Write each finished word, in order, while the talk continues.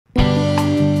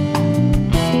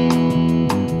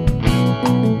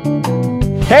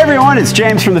Hey everyone, it's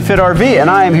James from the Fit RV, and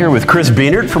I am here with Chris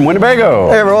Beanert from Winnebago.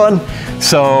 Hey everyone.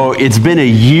 So it's been a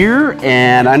year,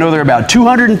 and I know there are about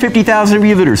 250,000 of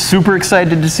you that are super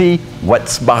excited to see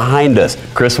what's behind us.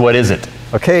 Chris, what is it?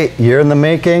 Okay, year in the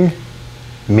making,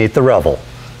 meet the Revel.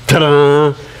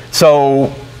 Ta-da!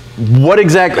 So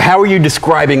how are you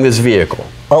describing this vehicle?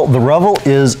 Well, the Revel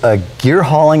is a gear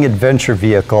hauling adventure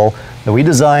vehicle that we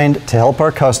designed to help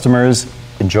our customers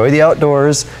enjoy the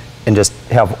outdoors and just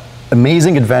have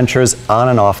amazing adventures on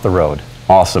and off the road.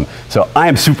 Awesome. So I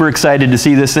am super excited to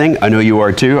see this thing. I know you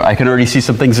are too. I can already see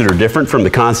some things that are different from the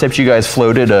concepts you guys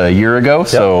floated a year ago. Yep.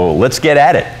 So let's get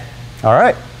at it. All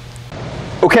right.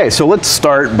 Okay, so let's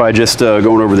start by just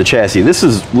going over the chassis.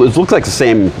 It looks like the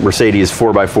same Mercedes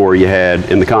 4x4 you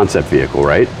had in the concept vehicle,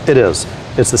 right? It is.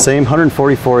 It's the same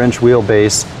 144-inch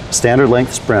wheelbase, standard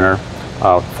length Sprinter,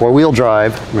 four-wheel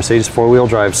drive, Mercedes four-wheel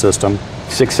drive system.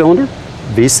 6-cylinder?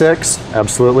 V6,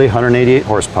 absolutely, 188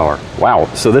 horsepower. Wow,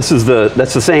 so that's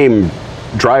the same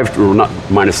drive, well,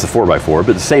 not minus the 4x4,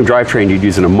 but the same drivetrain you'd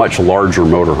use in a much larger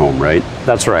motorhome, right?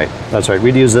 That's right, that's right.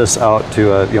 We'd use this out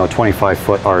to a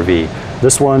 25-foot RV.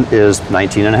 This one is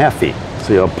 19 and a half feet.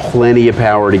 So you have plenty of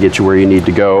power to get you where you need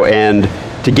to go. And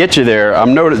to get you there,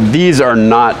 I'm noting these are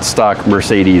not stock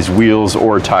Mercedes wheels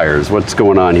or tires. What's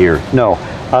going on here? No,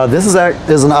 this is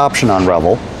an option on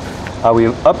Revel.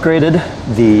 We upgraded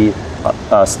the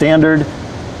standard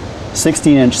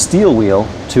 16-inch steel wheel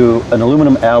to an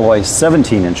aluminum alloy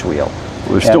 17-inch wheel. Well,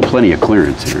 there's still plenty of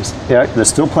clearance here. Yeah, there's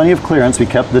still plenty of clearance. We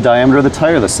kept the diameter of the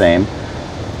tire the same,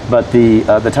 but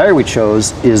the tire we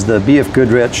chose is the BF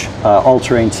Goodrich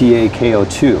All-Terrain TA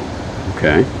KO2.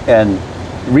 Okay. And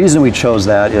the reason we chose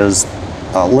that is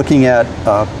looking at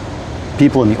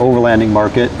people in the overlanding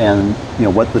market and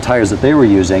what the tires that they were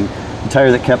using. The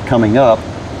tire that kept coming up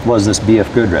was this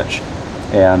BF Goodrich,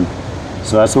 and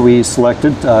so that's what we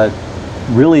selected.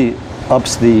 Really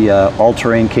ups the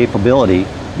all-terrain capability,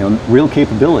 real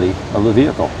capability of the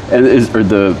vehicle. And are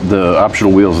the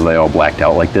optional wheels, are they all blacked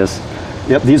out like this?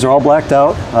 Yep, these are all blacked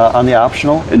out on the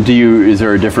optional. And is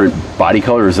there a different body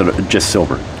color, or is it just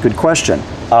silver? Good question.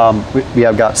 We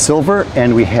have got silver,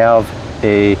 and we have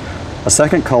a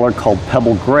second color called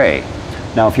Pebble Gray.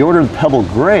 Now, if you order the Pebble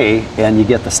Gray and you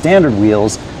get the standard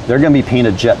wheels, they're going to be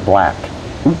painted jet black.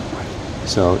 Ooh.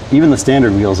 So even the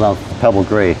standard wheels on the Pebble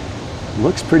Gray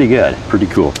looks pretty good. Pretty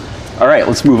cool. All right,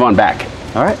 let's move on back.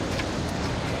 All right.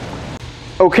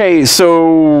 Okay,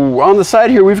 so on the side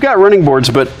here, we've got running boards,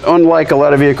 but unlike a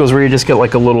lot of vehicles where you just get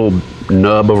like a little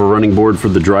nub of a running board for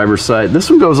the driver's side, this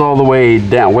one goes all the way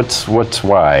down. What's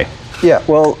why? Yeah,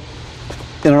 well,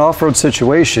 in an off-road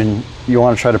situation, you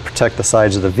want to try to protect the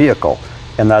sides of the vehicle,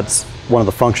 and that's one of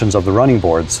the functions of the running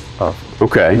boards.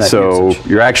 Okay, so usage.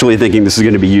 You're actually thinking this is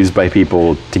going to be used by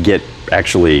people to get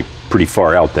actually pretty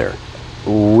far out there.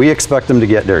 We expect them to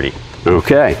get dirty.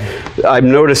 Okay,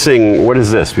 I'm noticing, what is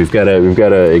this? We've got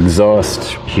a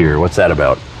exhaust here. What's that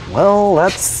about? Well,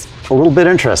 that's a little bit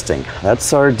interesting.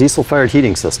 That's our diesel-fired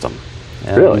heating system.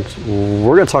 And really?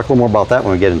 We're going to talk a little more about that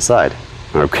when we get inside.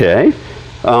 Okay.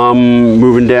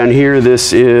 Moving down here,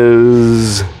 this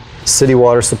is city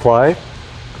water supply.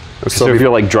 Okay, so if you're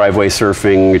like driveway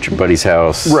surfing at your buddy's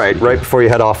house. Right before you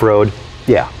head off-road.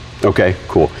 Yeah. Okay,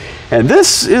 cool. And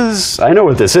this is, I know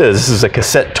what this is. This is a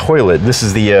cassette toilet. This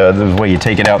is the way you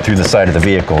take it out through the side of the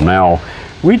vehicle. Now,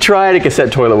 we tried a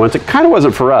cassette toilet once. It kind of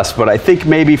wasn't for us, but I think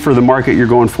maybe for the market you're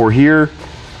going for here.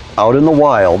 Out in the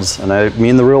wilds, and I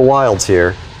mean the real wilds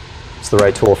here, it's the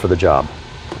right tool for the job.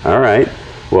 All right.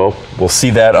 Well, we'll see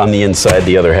that on the inside,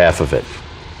 the other half of it.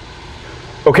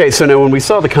 Okay, so now when we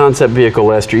saw the concept vehicle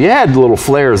last year, you had little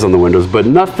flares on the windows, but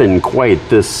nothing quite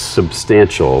this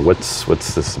substantial. What's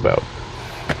this about?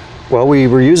 Well, we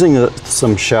were using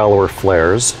some shallower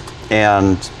flares,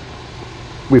 and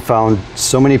we found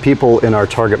so many people in our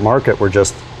target market were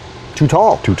just too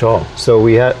tall. Too tall. So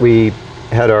we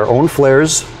had our own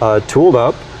flares tooled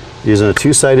up using a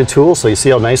two-sided tool, so you see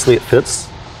how nicely it fits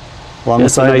along the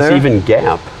side there? It's a nice even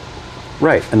gap.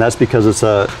 Right, and that's because it's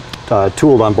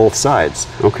tooled on both sides.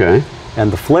 Okay.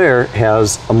 And the flare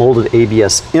has a molded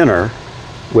ABS inner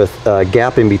with a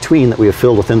gap in between that we have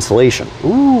filled with insulation.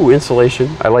 Ooh, insulation.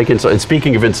 I like insulation. And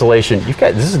speaking of insulation,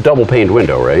 this is a double paned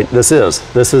window, right? This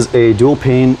is a dual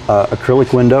pane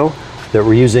acrylic window that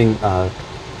we're using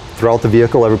throughout the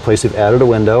vehicle. Every place we've added a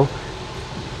window.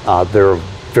 They're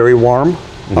very warm,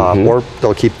 or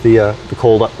they'll keep the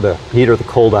heat or the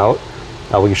cold out.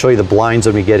 We can show you the blinds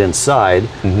when we get inside.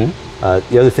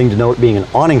 The other thing to note, being an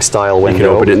awning style window, You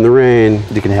can open it in the rain.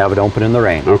 you can have it open in the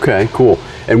rain. Okay, cool.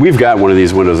 And we've got one of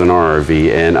these windows in our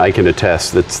RV, and I can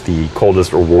attest that's the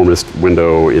coldest or warmest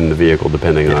window in the vehicle,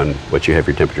 depending on what you have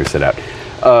your temperature set out.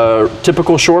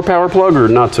 Typical shore power plug or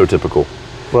not so typical?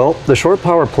 Well, the shore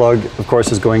power plug, of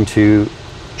course, is going to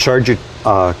charge your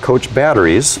coach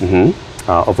batteries,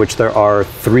 of which there are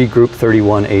 3 Group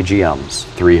 31 AGMs.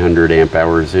 300 amp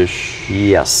hours-ish?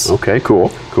 Yes. Okay, cool,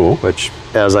 cool. Which,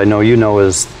 as I know you know,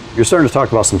 is you're starting to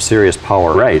talk about some serious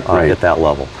power Right. at that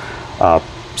level.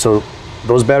 So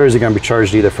those batteries are going to be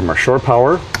charged either from our shore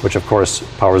power, which of course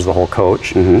powers the whole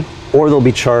coach, or they'll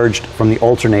be charged from the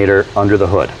alternator under the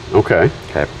hood. Okay.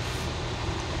 Okay.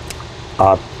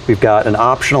 We've got an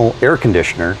optional air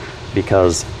conditioner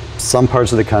because some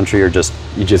parts of the country are just,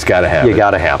 You just gotta have you it.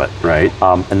 got to have it. Right.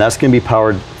 And that's going to be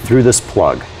powered through this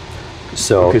plug.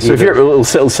 So, Okay, so if you're,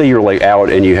 let's say you're like out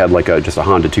and you had like just a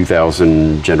Honda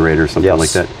 2000 generator or something Yes.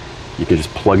 like that, you can just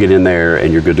plug it in there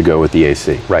and you're good to go with the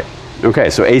AC. right.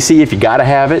 Okay, so AC, if you gotta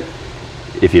have it,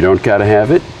 if you don't gotta have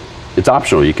it, it's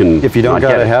optional. You can. If you don't not got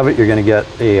get to it. have it, you're going to get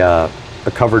a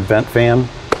covered vent fan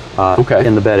Okay.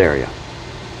 in the bed area.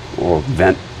 Well,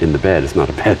 vent in the bed is not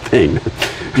a bad thing.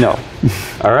 No.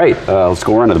 All right, let's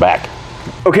go around to the back.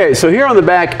 Okay, so here on the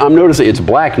back, I'm noticing it's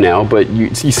black now, but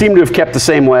you seem to have kept the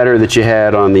same ladder that you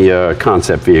had on the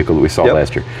concept vehicle that we saw Yep.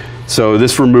 last year. So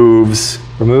this removes.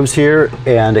 Removes here,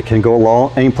 and it can go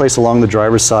along any place along the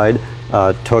driver's side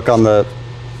to hook on the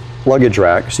luggage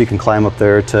rack, so you can climb up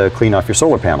there to clean off your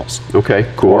solar panels. Okay,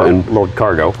 cool. Or And load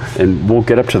cargo. we'll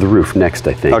get up to the roof next,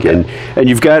 I think. Okay. And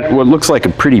you've got what looks like a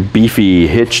pretty beefy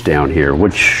hitch down here.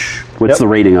 What's Yep. the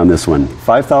rating on this one?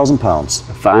 5,000 pounds.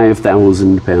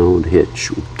 5,000 pound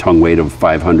hitch, tongue weight of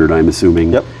 500, I'm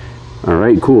assuming. Yep. All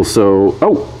right, cool. So,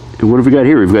 and what have we got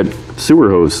here? We've got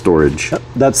sewer hose storage.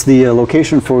 That's the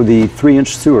location for the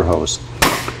 3-inch sewer hose.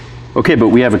 Okay, but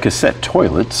we have a cassette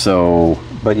toilet, so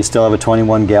But you still have a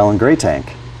 21-gallon gray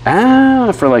tank.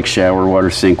 for like shower water,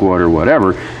 sink water,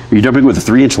 whatever. Are you dumping with a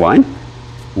 3-inch line?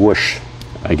 Whoosh.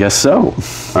 I guess so.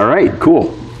 All right,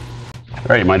 cool. All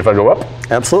right, you mind if I go up?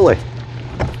 Absolutely.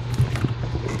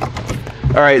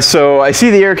 All right, so I see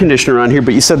the air conditioner on here,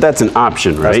 but you said that's an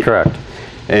option, right? That's correct.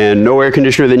 And no air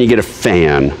conditioner, then you get a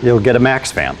fan. You'll get a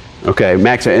max fan. Okay,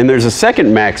 max, and there's a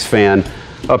second max fan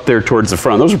up there towards the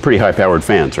front. Those are pretty high-powered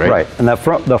fans, right? Right, and the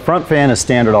front fan is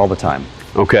standard all the time.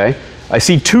 Okay. I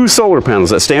see 2 solar panels.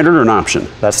 Is that standard or an option?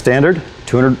 That's standard,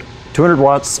 200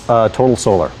 watts total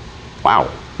solar.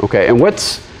 Wow. Okay, and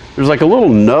there's like a little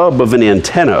nub of an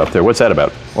antenna up there. What's that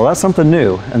about? Well, that's something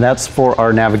new, and that's for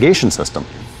our navigation system.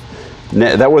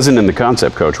 That wasn't in the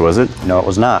concept coach, was it? No, it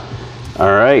was not.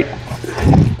 All right.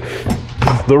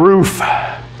 The roof.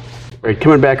 All right,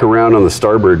 coming back around on the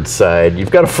starboard side,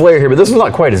 you've got a flare here, but this is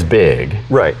not quite as big.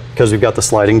 Right, because we've got the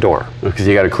sliding door. Because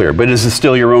you got to clear. But is it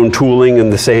still your own tooling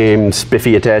and the same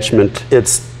spiffy attachment?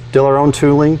 It's still our own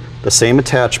tooling, the same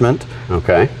attachment,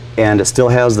 Okay. and it still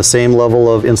has the same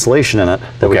level of insulation in it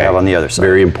that we have on the other side.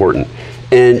 Very important.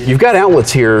 And you've got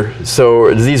outlets here, so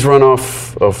do these run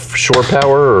off of shore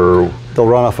power or? They'll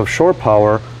run off of shore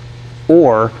power,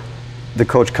 or the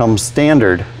coach comes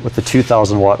standard with the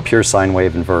 2,000 watt pure sine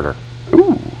wave inverter.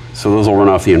 Ooh, so those will run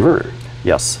off the inverter.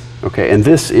 Yes, Okay, and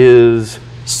this is,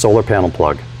 solar panel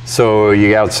plug. so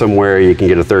you out somewhere, you can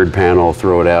get a third panel,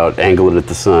 throw it out, angle it at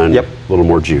the sun. Yep. A little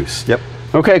more juice. Yep.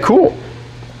 Okay, cool.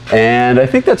 And I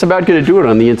think that's about going to do it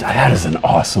on the inside. That is an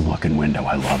awesome looking window.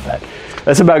 I love that.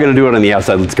 That's about going to do it on the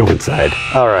outside. Let's go inside.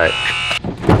 All right.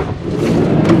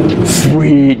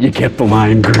 Sweet, you kept the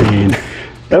lime green.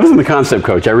 That was in the concept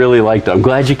coach. I really liked it. I'm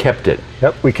glad you kept it.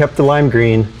 Yep, we kept the lime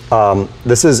green.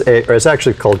 This is it's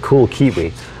actually called Cool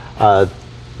Kiwi.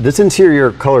 This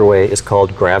interior colorway is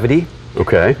called Gravity,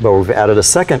 Okay. but we've added a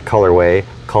second colorway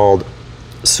called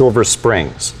Silver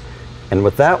Springs. And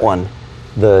with that one,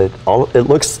 it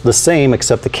looks the same,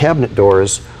 except the cabinet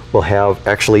doors will have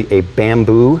actually a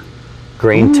bamboo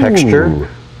grain texture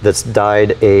that's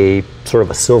dyed a sort of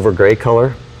a silver gray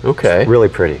color. Okay. Really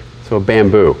pretty. So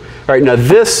bamboo. All right, now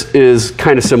this is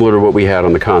kind of similar to what we had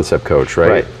on the concept coach, right?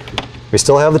 Right. We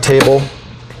still have the table,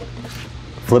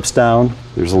 flips down,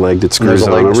 There's a leg that and screws there's a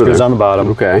on leg that over screws there. on the bottom.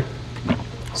 Okay.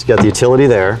 So you got the utility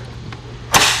there.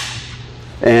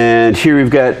 And here we've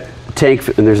got tank,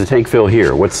 and there's a tank fill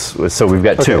here. So we've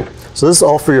got two. So this is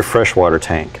all for your freshwater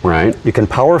tank. Right. You can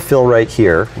power fill right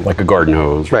here. Like a garden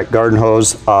hose. Right, garden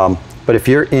hose. But if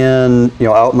you're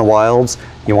out in the wilds,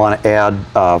 you want to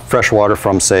add fresh water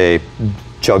from, say,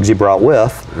 jugs you brought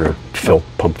with. Or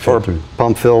pump fill. Or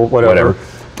pump fill, whatever.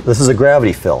 This is a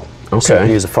gravity fill. So you Okay. can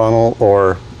use a funnel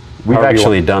or We've however you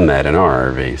actually want. done that in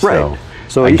our RV. So. Right.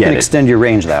 So you can extend your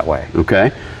range that way.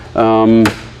 Okay.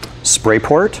 Spray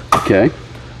port. Okay.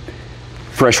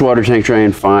 Freshwater tank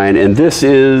drain, fine. And this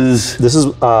is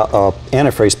a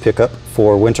antifreeze pickup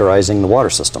for winterizing the water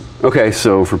system. Okay,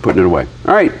 so for putting it away.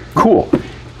 All right, cool.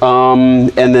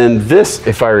 And then this,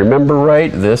 if I remember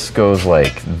right, this goes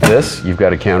like this. You've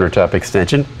got a countertop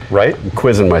extension. Right. I'm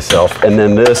quizzing myself. And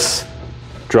then this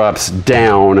drops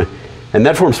down, and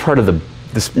that forms part of the,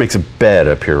 this makes a bed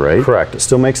up here, right? Correct. It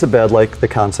still makes a bed like the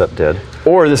concept did.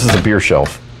 Or this is a beer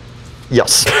shelf.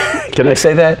 Yes. Can I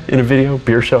say that in a video?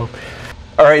 Beer shelf?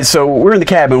 All right, so we're in the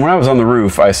cabin. When I was on the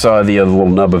roof, I saw the little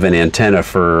nub of an antenna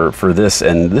for this,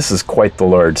 and this is quite the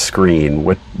large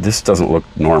screen. This doesn't look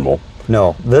normal.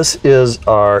 No, this is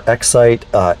our Excite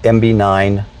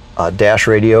MB9 dash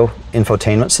radio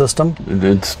infotainment system.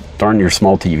 It's darn near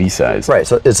small TV size. Right,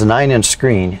 so it's a 9-inch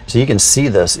screen, so you can see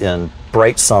this in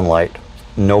bright sunlight,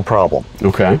 no problem.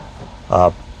 Okay.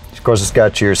 Of course, it's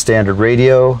got your standard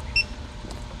radio,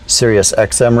 Sirius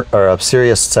XM or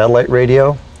Sirius satellite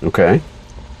radio. Okay.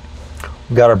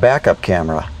 We've got our backup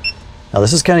camera. Now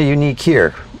this is kind of unique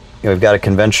here. You know, we've got a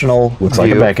conventional Looks view.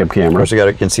 like a backup camera. Of course,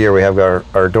 you can see here we have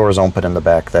our doors open in the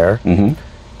back there. Mm-hmm.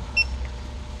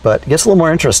 But it gets a little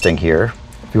more interesting here.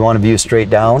 If you want to view straight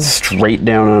down. Straight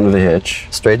down onto the hitch.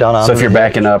 Straight down onto the hitch. So if you're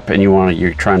backing up and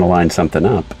you're trying to line something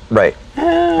up. Right.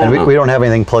 And we don't have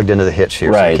anything plugged into the hitch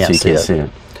here, right, so you can't see it.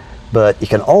 But you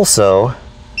can also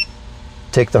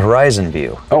take the horizon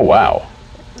view. Oh, wow.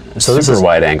 So this is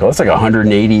wide angle. It's like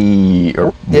 180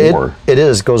 or more. It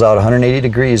is. Goes out 180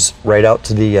 degrees right out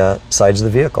to the sides of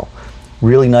the vehicle.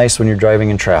 Really nice when you're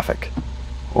driving in traffic.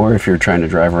 Or if you're trying to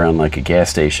drive around like a gas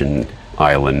station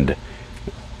island.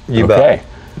 You bet.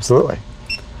 Absolutely.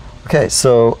 Okay,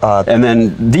 so... and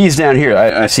then these down here,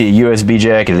 I see a USB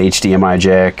jack and an HDMI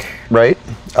jack. Right.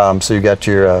 So you've got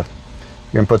your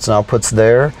inputs and outputs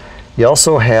there. You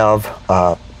also have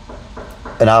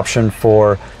an option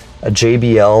for a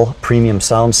JBL premium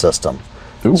sound system.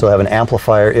 Ooh. So I have an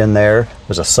amplifier in there.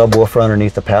 There's a subwoofer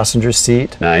underneath the passenger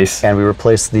seat. Nice. And we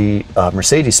replaced the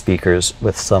Mercedes speakers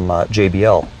with some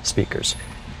JBL speakers.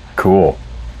 Cool.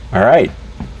 All right.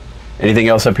 Anything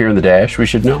else up here in the dash we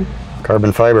should know?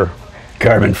 Carbon fiber.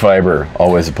 Carbon fiber,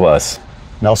 always a plus.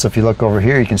 And also if you look over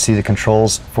here, you can see the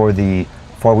controls for the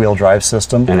four-wheel drive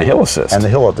system. And a hill assist. And the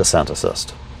hill descent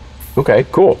assist. Okay,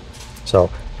 cool.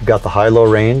 So you've got the high-low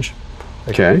range.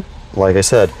 Okay. Like I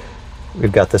said,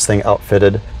 we've got this thing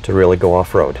outfitted to really go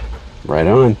off-road. Right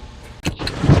on.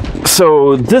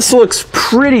 So this looks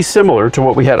pretty similar to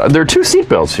what we had. There are 2 seat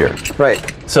belts here.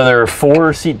 Right. So there are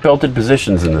 4 seat belted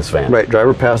positions in this van. Right,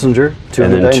 driver, passenger, 2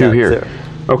 and then 2 here. There.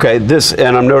 Okay,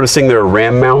 and I'm noticing there are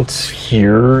ram mounts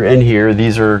here and here.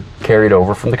 These are carried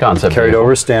over from the concept. Carried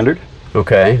over standard.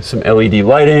 Okay, some LED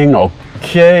lighting.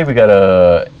 Okay, we got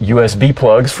USB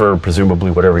plugs for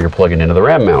presumably whatever you're plugging into the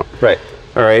ram mount. Right.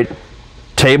 All right.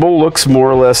 Table looks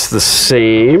more or less the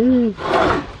same,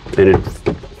 and it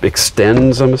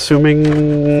extends, I'm assuming.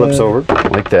 Flips over.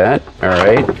 Like that. All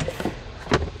right.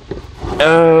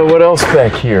 What else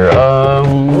back here?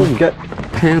 We've got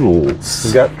panels.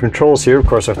 We've got controls here, of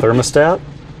course, our thermostat,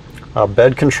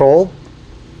 bed control.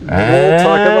 We'll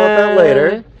talk about that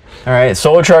later. All right,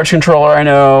 solar charge controller, I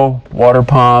know. Water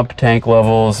pump, tank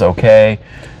levels, okay.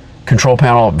 Control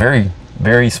panel, very,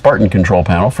 very Spartan control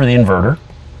panel for the inverter.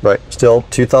 Right, still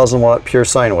 2,000 watt pure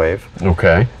sine wave.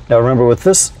 Okay. Now remember, with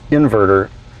this inverter,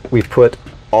 we've put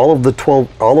all of the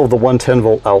 110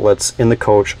 volt outlets in the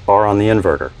coach are on the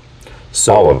inverter.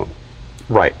 So, all of them?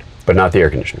 Right. But not the air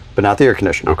conditioner? But not the air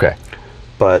conditioner. Okay.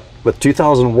 But with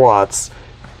 2,000 watts,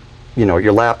 you know,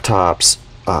 your laptops,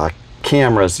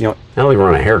 cameras, you know. I don't even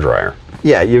run a hairdryer.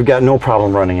 Yeah, you've got no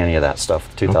problem running any of that stuff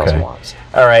with 2,000 watts.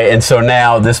 All right, and so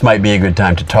now this might be a good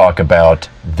time to talk about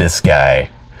this guy.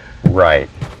 Right.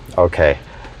 Okay.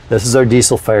 This is our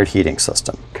diesel-fired heating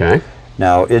system. Okay.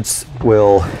 Now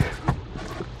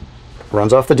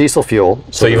runs off the diesel fuel.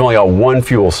 So you've only got one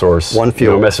fuel source. One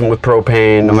fuel. No messing with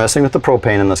propane. No messing with the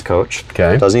propane in this coach.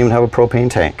 Okay. Doesn't even have a propane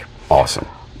tank. Awesome.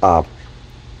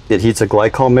 It heats a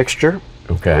glycol mixture.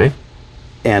 Okay.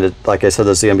 And it, like I said,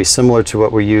 this is going to be similar to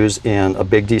what we use in a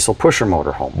big diesel pusher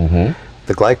motorhome. Mm-hmm.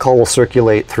 The glycol will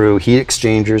circulate through heat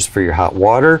exchangers for your hot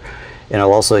water, and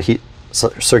it'll also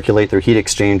circulate through heat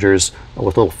exchangers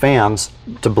with little fans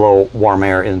to blow warm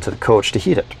air into the coach to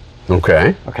heat it.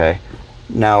 Okay. Okay.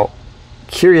 Now,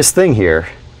 curious thing here,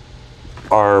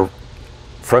 our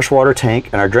freshwater tank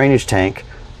and our drainage tank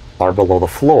are below the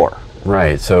floor.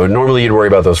 Right, so normally you'd worry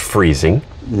about those freezing.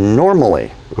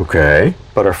 Normally. Okay.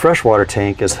 But our freshwater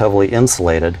tank is heavily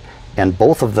insulated, and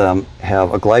both of them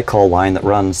have a glycol line that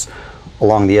runs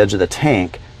along the edge of the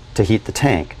tank to heat the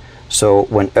tank. So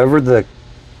whenever the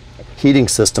heating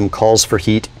system calls for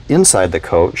heat inside the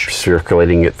coach,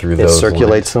 Circulating it through it those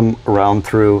circulates them around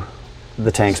through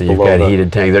the tanks So you've below. got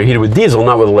heated tanks. They're heated with diesel,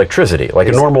 not with electricity. Like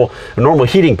a normal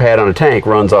heating pad on a tank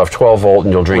runs off 12 volt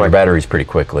and you'll drain your batteries pretty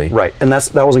quickly. Right, and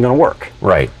that wasn't going to work.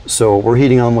 Right. So we're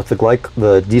heating them with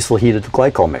the diesel heated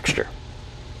glycol mixture.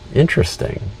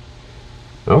 Interesting.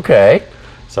 Okay.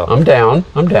 So I'm down.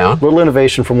 I'm down. little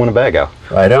innovation from Winnebago.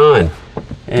 Right on.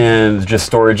 And just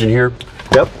storage in here.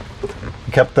 Yep.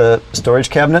 We kept the storage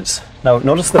cabinets. Now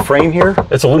notice the frame here.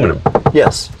 It's aluminum.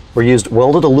 Yes. We used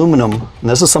welded aluminum, and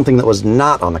this is something that was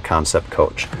not on the concept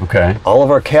coach. Okay. All of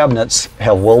our cabinets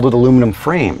have welded aluminum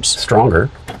frames, Stronger.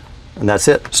 and that's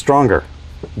it, stronger.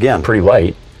 Again, Pretty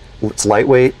light. it's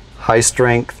lightweight, high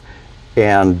strength,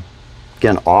 and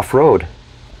again, off-road.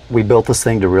 We built this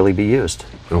thing to really be used.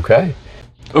 Okay.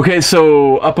 Okay,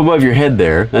 so up above your head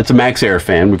there, that's a Max Air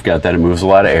fan. We've got that. It moves a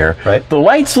lot of air. Right. The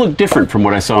lights look different from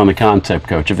what I saw on the concept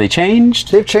coach. Have they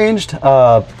changed? They've changed.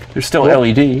 They're still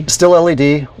LED. Still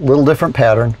LED, little different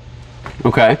pattern.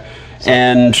 Okay.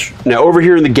 And now over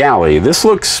here in the galley, this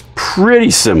looks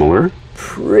pretty similar.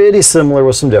 Pretty similar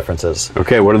with some differences.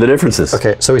 Okay, what are the differences?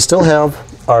 Okay, so we still have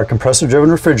our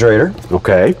compressor-driven refrigerator.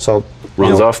 Okay. So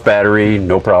Runs off battery,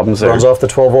 no problems there. runs off the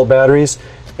 12-volt batteries.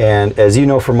 And as you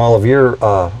know from all of your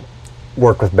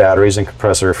work with batteries and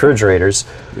compressor refrigerators,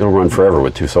 It'll run forever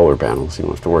with 2 solar panels. You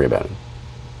don't have to worry about it.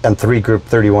 and 3 Group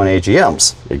 31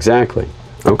 AGMs. Exactly.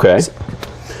 Okay.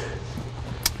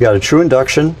 We got a true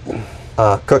induction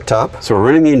cooktop. So we're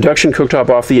running the induction cooktop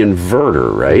off the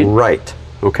inverter, right? Right.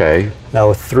 Okay. Now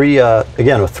with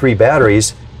with 3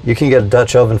 batteries, you can get a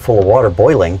Dutch oven full of water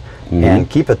boiling and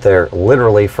keep it there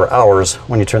literally for hours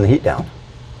when you turn the heat down.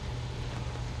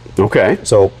 Okay.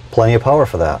 So plenty of power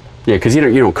for that. Yeah, because you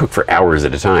don't cook for hours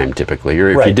at a time typically. Or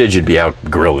if you Right. did, you'd be out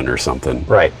grilling or something.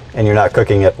 Right. And you're not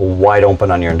cooking it wide open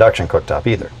on your induction cooktop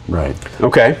either. Right.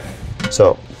 Okay.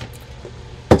 So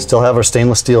still have our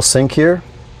stainless steel sink here,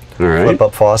 All right. flip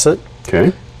up faucet.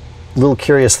 Okay. Little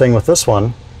curious thing with this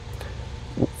one,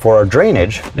 for our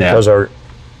drainage, Yeah. because our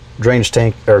drainage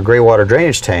tank, or gray water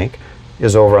drainage tank,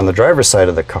 is over on the driver's side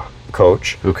of the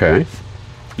coach. Okay.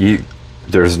 You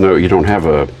don't have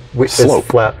a slope. It's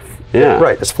flat. Yeah.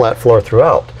 Right. It's flat floor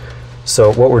throughout.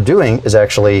 So what we're doing is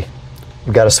actually,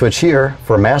 we've got a switch here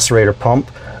for a macerator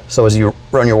pump. So as you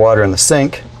run your water in the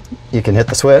sink, you can hit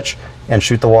the switch and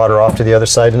shoot the water off to the other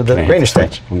side into the Can I hit drainage the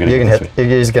tank. switch? I'm gonna hit the switch.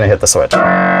 He's going to hit the switch.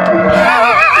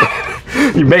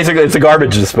 Basically, it's a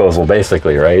garbage disposal,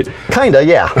 basically, right? Kinda,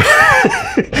 yeah.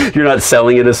 You're not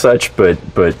selling it as such, but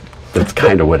that's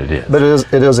kind of what it is. But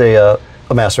it is a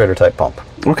macerator type pump.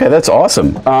 Okay, that's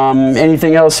awesome.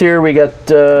 Anything else here? We got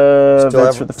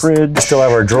vents for the fridge. We still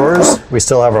have our drawers. We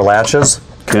still have our latches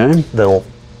Okay. that'll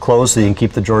close so you can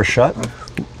keep the drawers shut.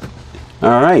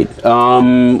 All right.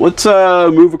 Let's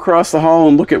move across the hall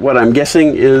and look at what I'm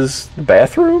guessing is the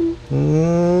bathroom.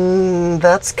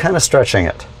 That's kind of stretching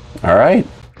it. All right.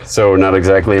 So not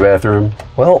exactly a bathroom.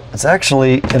 Well, it's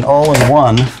actually an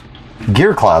all-in-one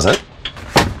gear closet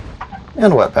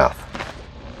and wet bath.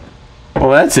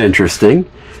 Well, that's interesting.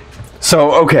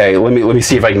 So, okay, let me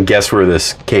see if I can guess where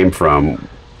this came from.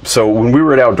 So when we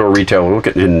were at Outdoor Retail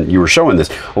and you were showing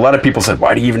this, a lot of people said,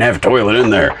 why do you even have a toilet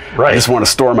in there? Right. I just want to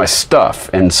store my stuff.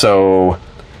 And so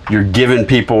you're giving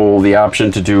people the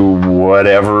option to do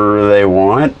whatever they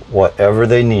want? Whatever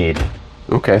they need.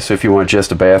 Okay, so if you want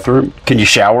just a bathroom, can you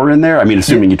shower in there? I mean,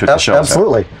 assuming you took the shelves out.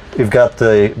 Absolutely. You've got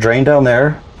the drain down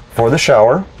there for the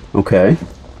shower. Okay,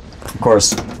 Of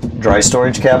course, dry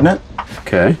storage cabinet.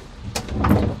 okay,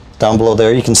 Down below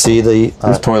there, you can see the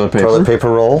toilet paper.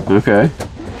 roll. okay.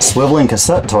 Swiveling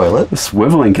cassette toilet, A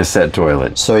swiveling cassette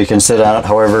toilet. so you can sit on it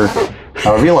however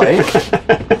you like.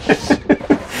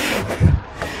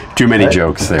 Too many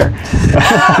jokes there.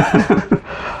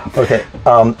 Okay,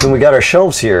 then we got our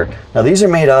shelves here. Now these are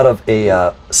made out of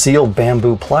a sealed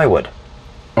bamboo plywood.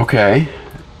 Okay.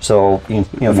 So, you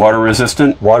know, Water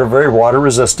resistant? very water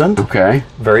resistant, Okay.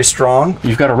 very strong.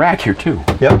 You've got a rack here too.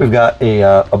 Yep, we've got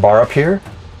a bar up here.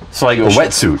 It's like a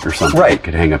wetsuit or something. Right. You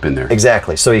could hang up in there.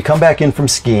 Exactly. So you come back in from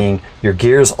skiing, your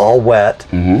gear's all wet.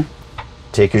 Mm-hmm.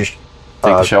 Take the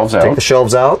shelves out. Take the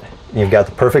shelves out. And you've got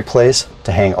the perfect place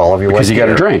to hang all of your Because wet you got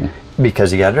gear. a drain.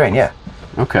 Because you got a drain, yeah.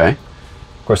 Okay.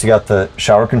 Of course, you got the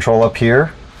shower control up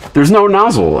here. There's no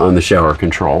nozzle on the shower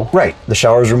control. Right. The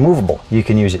shower is removable. You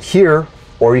can use it here,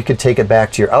 or you could take it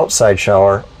back to your outside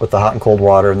shower with the hot and cold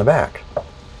water in the back.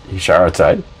 You shower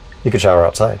outside. You could shower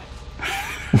outside.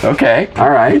 Okay. All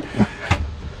right.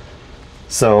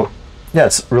 So, yeah,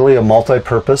 it's really a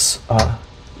multi-purpose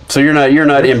So you're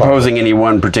not imposing any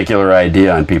one particular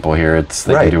idea on people here. It's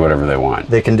they can do whatever they want.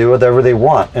 They can do whatever they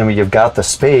want, and you've got the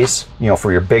space, you know,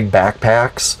 for your big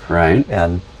backpacks, right?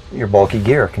 And your bulky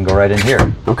gear can go right in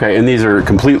here. Okay, and these are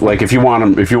complete. Like if you want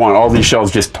them, if you want all these shelves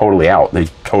just totally out, they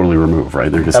totally remove, right?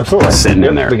 They're just sitting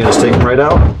in there. We can just take them right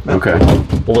out. Okay.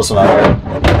 Pull this one out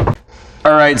here.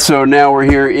 All right, so now we're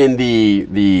here in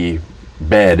the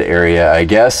bed area, I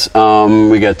guess.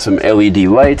 We got some LED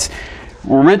lights.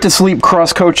 We're meant to sleep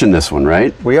cross-coach in this one,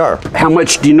 right? We are. How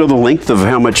much, do you know the length of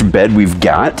how much bed we've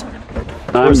got?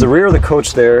 There's the rear of the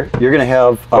coach there. You're going to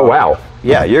have... oh, wow.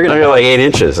 Yeah, you're going to have like 8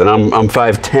 inches, and I'm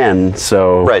 5'10",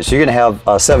 so... Right, so you're going to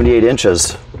have 78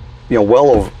 inches, you know,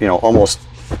 well over, you know, almost...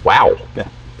 Wow. Yeah.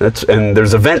 And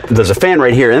there's a fan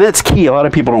right here, and that's key. A lot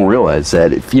of people don't realize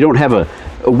that if you don't have a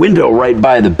window right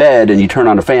by the bed and you turn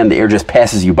on a fan, the air just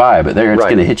passes you by, but there it's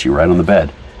going to hit you right on the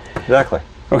bed. Exactly.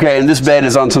 Okay, and this bed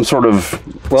is on some sort of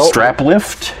strap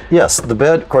lift? Yes, the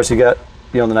bed, of course, you got,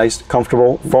 you know, the nice,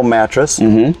 comfortable foam mattress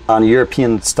on a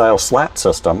European-style slat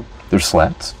system. There's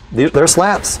slats? They're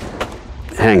slats.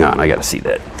 Hang on, I got to see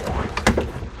that.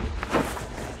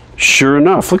 Sure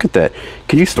enough, look at that.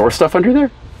 Can you store stuff under there?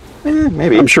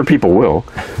 Maybe. I'm sure people will.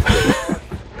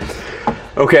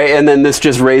 Okay, and then this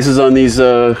just raises on these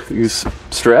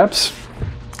straps?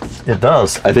 It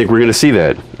does. I think we're going to see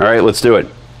that. All right, let's do it.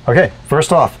 Okay,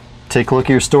 first off, take a look at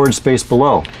your storage space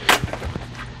below.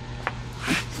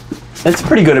 That's a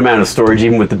pretty good amount of storage,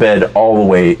 even with the bed all the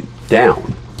way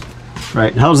down.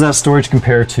 Right, how does that storage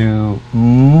compare to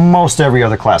most every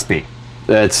other Class B?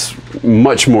 That's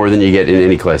much more than you get in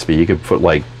any Class B. You could put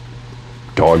like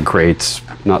dog crates,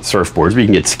 not surfboards, but you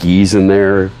can get skis in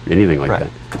there, anything like that.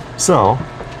 So,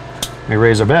 we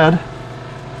raise our bed.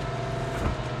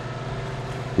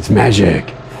 It's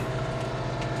magic.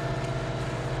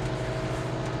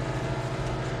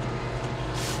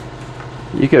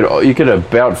 You could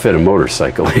about fit a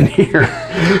motorcycle in here.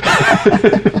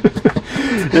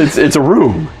 It's a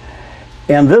room.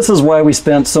 And this is why we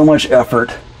spent so much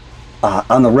effort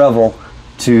on the Revel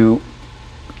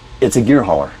it's a gear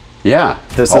hauler. Yeah.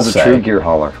 This is a true gear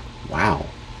hauler. Wow.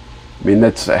 I mean,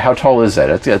 how tall is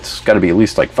that? That's got to be at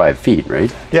least like 5 feet,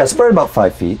 right? Yeah, it's probably about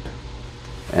 5 feet.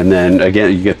 And then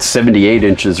again, you get 78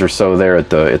 inches or so there at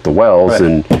the wells,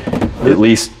 and at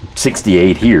least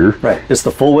 68 here. Right. It's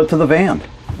the full width of the van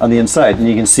on the inside, and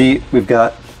you can see we've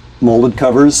got molded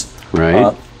covers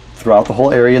throughout the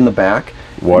whole area in the back.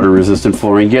 Water-resistant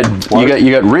flooring. You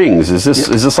got rings. Is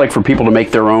this like for people to make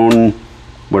their own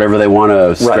whatever they want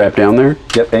to strap down there?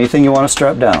 Yep. Anything you want to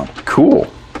strap down. Cool.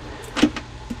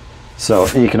 So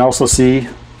you can also see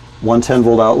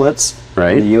 110-volt outlets.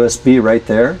 Right. The USB right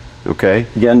there. Okay.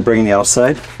 Again, bringing the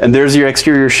outside. And there's your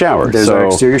exterior shower. There's our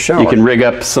exterior shower. You can rig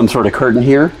up some sort of curtain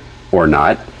here, or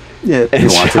not,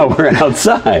 and shower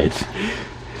outside.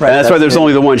 Right. And that's why there's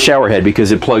only the one shower head,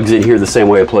 because it plugs in here the same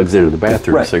way it plugs into the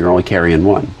bathroom, so you're only carrying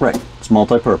one. Right. It's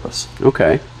multi-purpose.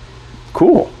 Okay.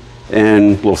 Cool.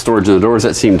 And a little storage in the doors.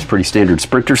 That seems pretty standard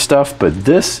Sprinter stuff, but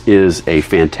this is a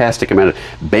fantastic amount of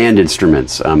band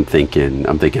instruments. I'm thinking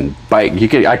bike.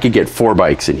 I could get 4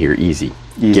 bikes in here easily.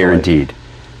 Guaranteed.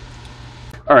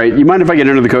 All right, you mind if I get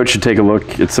under the coach and take a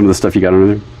look at some of the stuff you got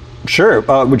under there? Sure.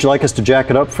 Would you like us to jack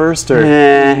it up first, or?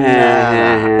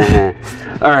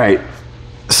 All right.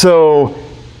 So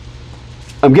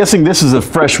I'm guessing this is a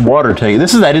fresh water tank.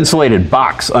 This is that insulated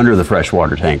box under the fresh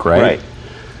water tank, right? Right.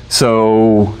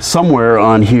 So somewhere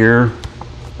on here,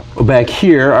 back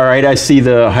here, all right, I see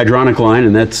the hydronic line,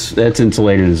 and that's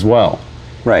insulated as well.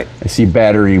 Right. I see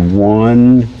battery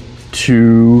 1,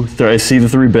 2, 3. I see the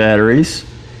 3 batteries.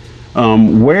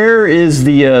 Where is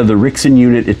the Rixon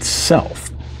unit itself?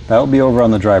 That'll be over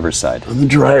on the driver's side. On the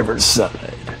driver's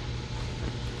side.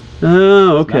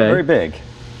 Oh, okay. Not very big.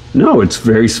 No, it's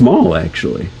very small,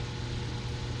 actually.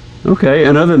 Okay,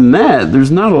 and other than that,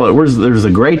 there's not a lot. There's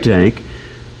a gray tank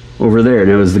over there.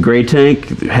 Now, is the gray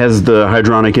tank has the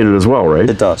hydronic in it as well, right?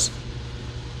 It does.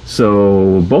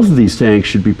 So both of these tanks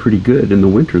should be pretty good in the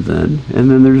winter then.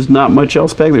 And then there's not much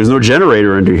else back there. There's no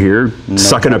generator under here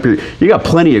sucking up your... You got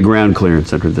plenty of ground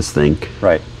clearance under this thing.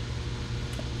 Right.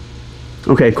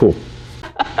 Okay, cool.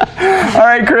 All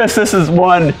right, Chris, this is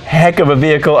one heck of a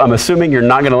vehicle. I'm assuming you're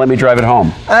not going to let me drive it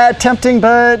home. Tempting,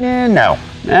 but no.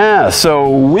 Yeah, so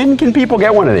when can people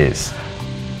get one of these?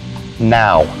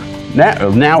 Now.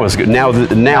 Now is good. Now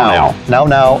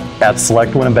at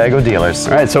select Winnebago dealers.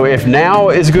 All right, so if now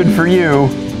is good for you,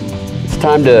 it's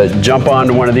time to jump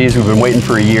onto one of these. We've been waiting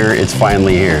for a year. It's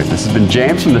finally here. This has been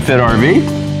James from the Fit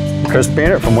RV. Chris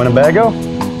Painter from Winnebago.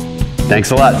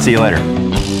 Thanks a lot. See you later.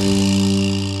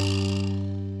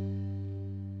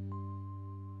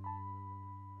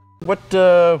 What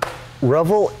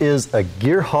Revel is a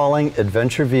gear hauling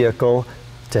adventure vehicle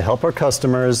to help our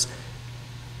customers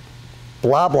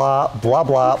blah, blah, blah,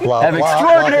 blah, blah, have blah,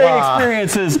 extraordinary blah, blah.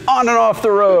 experiences on and off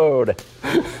the road.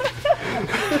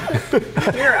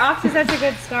 You're off to such a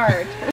good start.